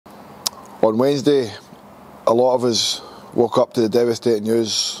On Wednesday, a lot of us woke up to the devastating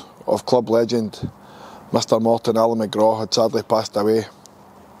news of club legend Mr. Morton had sadly passed away.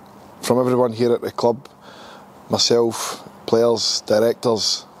 From everyone here at the club, myself, players,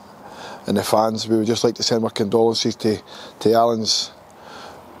 directors and the fans, we would just like to send our condolences to Alan's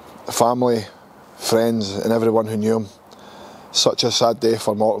family, friends and everyone who knew him. Such a sad day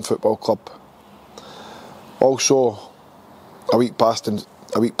for Morton Football Club. Also, a week past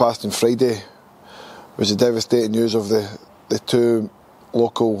on Friday was the devastating news of the two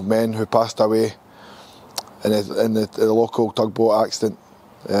local men who passed away in the local tugboat accident.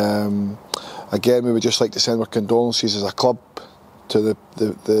 Again, we would just like to send our condolences as a club to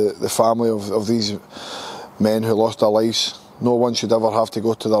the family of these men who lost their lives. No one should ever have to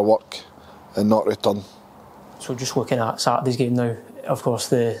go to their work and not return. So just looking at Saturday's game now, of course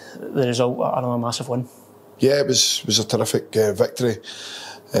the result, another massive win. Yeah, it was a terrific victory.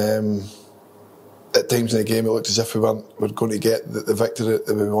 At times in the game it looked as if we were going to get the victory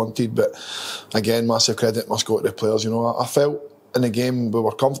that we wanted, but again, massive credit must go to the players. I felt in the game we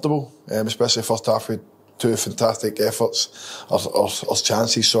were comfortable, especially first half. We had two fantastic efforts, or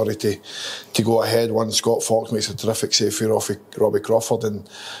chances, to go ahead. One, Scott Fox makes a terrific save for Robbie Crawford, and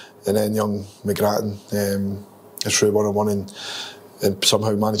then young McGrattan is through 1-on-1 and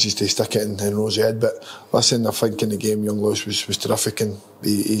somehow manages to stick it in Rose's head. But listen, I think in the game young Lewis was terrific, and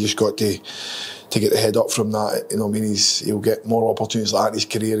he just got to get the head up from that. He'll get more opportunities like that in his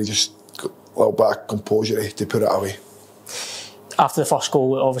career. He just got a little bit of composure to put it away. After the first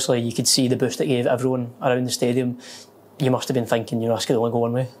goal, obviously you could see the boost it gave everyone around the stadium. You must have been thinking, this could only go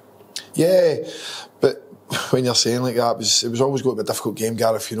one way. Yeah, but when you're saying like that, it was always going to be a difficult game,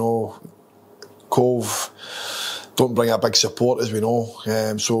 Gareth. Cove don't bring a big support, as we know,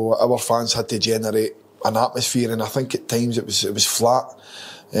 so our fans had to generate an atmosphere, and I think at times it was flat.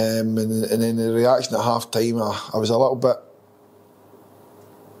 And then the reaction at half time, I was a little bit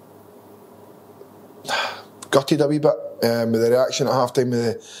gutted a wee bit with the reaction at half time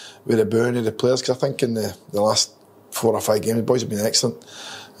with the booing of the players, because I think in the last 4 or 5 games the boys have been excellent.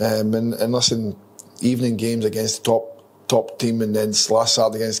 And listen, evening games against the top team, and then last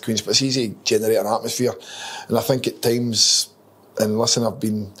Saturday against Queens, but it's easy to generate an atmosphere. And I think at times, and listen, I've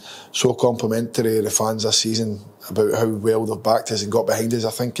been so complimentary of the fans this season about how well they've backed us and got behind us.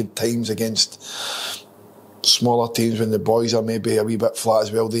 I think at times against smaller teams, when the boys are maybe a wee bit flat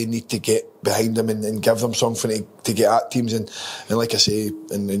as well, they need to get behind them and give them something to get at teams. And like I say,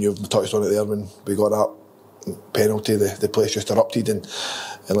 and you've touched on it there, when we got that penalty, the place just erupted. And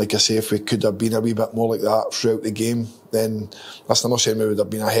like I say, if we could have been a wee bit more like that throughout the game, then listen, I'm not saying we would have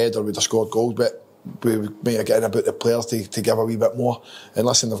been ahead or we'd have scored goals, but we might have getting about the players to give a wee bit more. And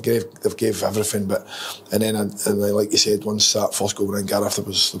listen, they've gave everything. But and then like you said, once that first goal went in, Gareth, there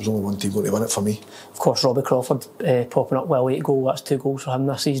was only one team going to win it for me. Of course, Robbie Crawford popping up well, 8 goals. That's 2 goals for him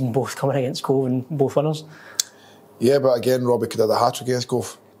this season, both coming against Cove and both winners. Yeah, but again, Robbie could have had a hat-trick against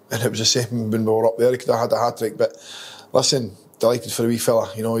Cove, and it was the same when we were up there. He could have had a hat-trick. But listen, delighted for the wee fella.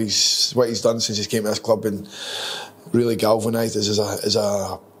 He's what he's done since he came to this club, and really galvanised us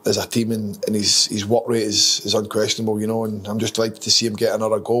as a team, and his work rate is unquestionable, and I'm just delighted to see him get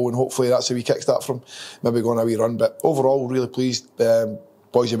another goal, and hopefully that's a wee kickstart from maybe going a wee run. But overall, really pleased.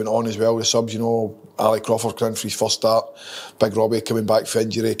 Boys have been on as well, the subs, Ali Crawford coming in for his first start, Big Robbie coming back for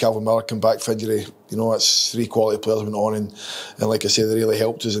injury, Calvin Miller coming back for injury. It's 3 quality players went on, and like I say, they really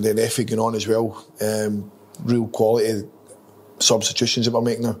helped us. And then Effie going on as well, real quality substitutions that we're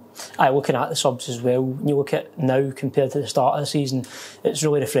making now. Looking at the subs as well, when you look at now compared to the start of the season, it's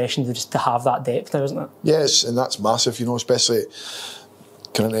really refreshing to have that depth now, isn't it? Yes, and that's massive, especially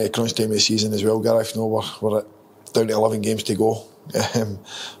kind of crunch time of the season as well, Gareth. We're at down to 11 games to go,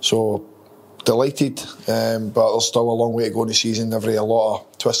 so delighted, but there's still a long way to go in the season. A lot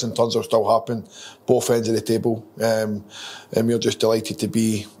of twists and turns will still happen, both ends of the table, and we're just delighted to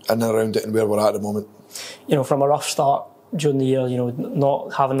be in and around it and where we're at the moment. From a rough start during the year,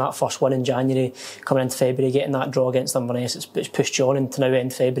 not having that first win in January, coming into February, getting that draw against Inverness, it's pushed you on into now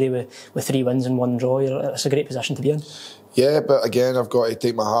end February with 3 wins and 1 draw. It's a great position to be in. Yeah, but again, I've got to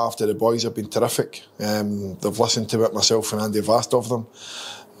take my hat off to the boys. Have been terrific. They've listened to it, myself and Andy have asked of them,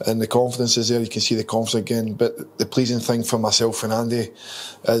 and the confidence is there. You can see the confidence again. But the pleasing thing for myself and Andy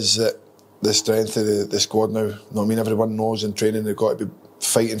is that the strength of the squad now. Everyone knows in training they've got to be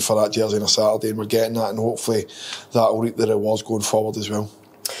fighting for that jersey on a Saturday, and we're getting that, and hopefully that will reap the rewards going forward as well.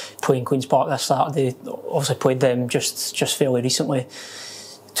 Playing Queen's Park this Saturday, obviously played them just fairly recently.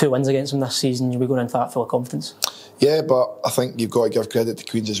 2 wins against them this season. You'll be going into that full of confidence. Yeah, but I think you've got to give credit to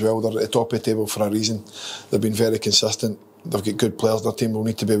Queens as well. They're at the top of the table for a reason. They've been very consistent. they've got good players in their team. We'll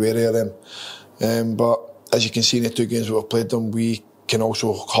need to be wary of them. But as you can see in the 2 games we've played them, we can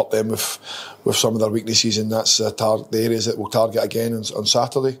also hurt them with some of their weaknesses, and that's the areas that we'll target again on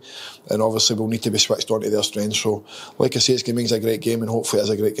Saturday. And obviously we'll need to be switched on to their strengths. So like I say, it's going to be a great game, and hopefully it is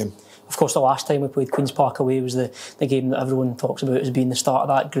a great game. Of course, the last time we played Queen's Park away was the game that everyone talks about as being the start of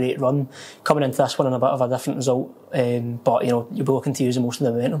that great run. Coming into this one in a bit of a different result, but you'll be looking to use most of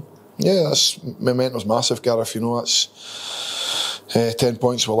the momentum. Yeah, momentum's massive, Gareth. That's 10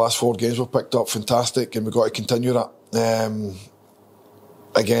 points for the last 4 games we've picked up. Fantastic, and we've got to continue that.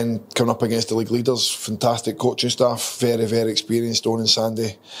 Again, coming up against the league leaders, fantastic coaching staff, very, very experienced, Owen and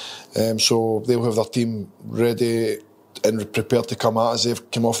Sandy. So they'll have their team ready and prepared to come at us.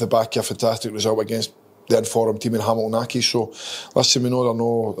 They've come off the back of a fantastic result against the Inforum team in Hamilton Accies. So listen, we know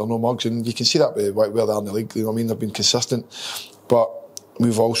they're no mugs, and you can see that where they are in the league. You know what I mean? They've been consistent, but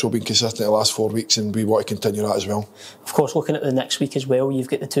we've also been consistent the last 4 weeks, and we want to continue that as well. Of course, looking at the next week as well, you've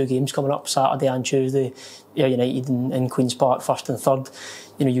got the 2 games coming up, Saturday and Tuesday. You're United in Queen's Park, 1st and 3rd.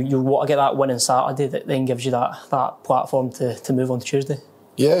 You want to get that win on Saturday that then gives you that platform to move on to Tuesday.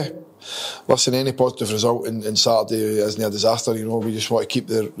 Yeah. Listen, any positive result in Saturday isn't a disaster. We just want to keep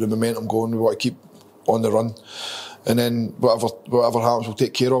the momentum going. We want to keep on the run. And then whatever happens, we'll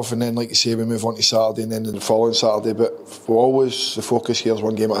take care of. And then, like you say, we move on to Saturday, and then the following Saturday. But the focus here is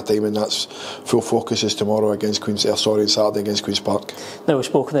one game at a time, and that's full focus is tomorrow against Saturday against Queen's Park. Now, we've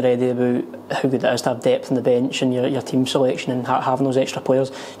spoken already about how good it is to have depth in the bench and your team selection and having those extra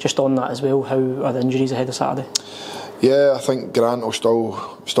players. Just on that as well, how are the injuries ahead of Saturday? Yeah, I think Grant will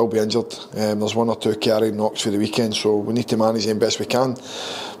still be injured. There's 1 or 2 carrying knocks for the weekend, so we need to manage them best we can.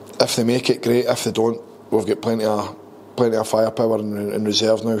 If they make it, great. If they don't, we've got plenty of firepower in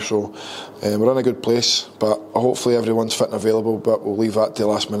reserve now, so we're in a good place. But hopefully everyone's fit and available, but we'll leave that to the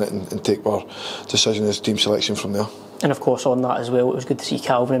last minute and take our decision as team selection from there. And of course, on that as well, it was good to see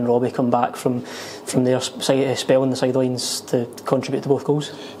Calvin and Robbie come back from their spell on the sidelines to contribute to both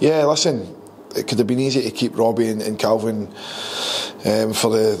goals. Yeah, listen, it could have been easy to keep Robbie and Calvin for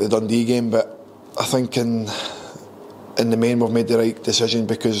the Dundee game, but I think in the main we've made the right decision,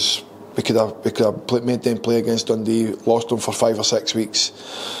 because we could have made them play against Dundee, lost them for 5 or 6 weeks.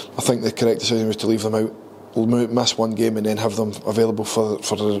 I think the correct decision was to leave them out. We'll miss 1 game and then have them available for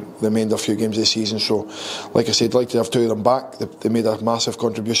the remainder few games of the season. So, like I said, I'd like to have 2 of them back. They made a massive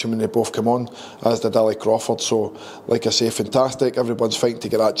contribution when they both come on, as did Ali Crawford. So, like I say, fantastic. Everyone's fighting to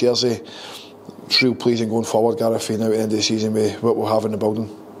get that jersey. It's real pleasing going forward, Gareth, now at the end of the season with what we'll have in the building.